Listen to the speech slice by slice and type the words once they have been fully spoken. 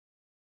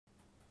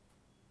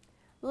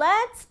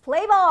Let's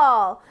play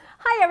ball!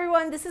 Hi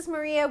everyone, this is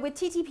Maria with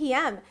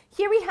TTPM.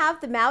 Here we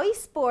have the Maui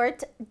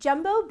Sport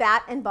Jumbo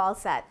Bat and Ball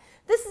Set.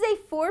 This is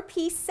a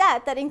 4-piece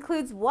set that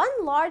includes one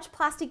large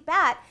plastic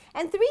bat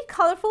and 3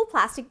 colorful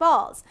plastic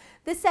balls.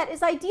 This set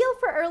is ideal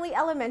for early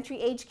elementary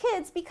age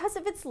kids because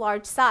of its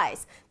large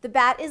size. The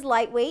bat is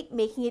lightweight,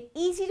 making it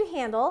easy to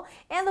handle,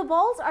 and the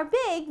balls are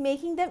big,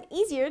 making them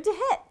easier to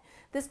hit.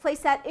 This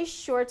playset is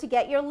sure to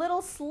get your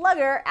little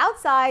slugger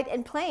outside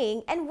and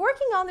playing and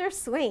working on their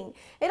swing.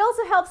 It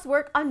also helps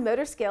work on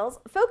motor skills,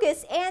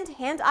 focus, and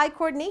hand-eye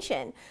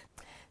coordination.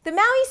 The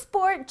Maui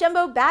Sport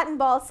Jumbo Bat and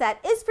Ball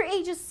Set is for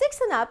ages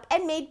 6 and up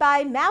and made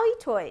by Maui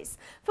Toys.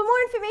 For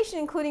more information,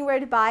 including where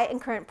to buy and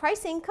current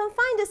pricing, come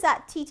find us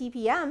at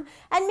TTPM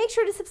and make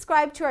sure to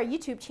subscribe to our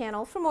YouTube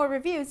channel for more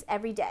reviews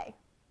every day.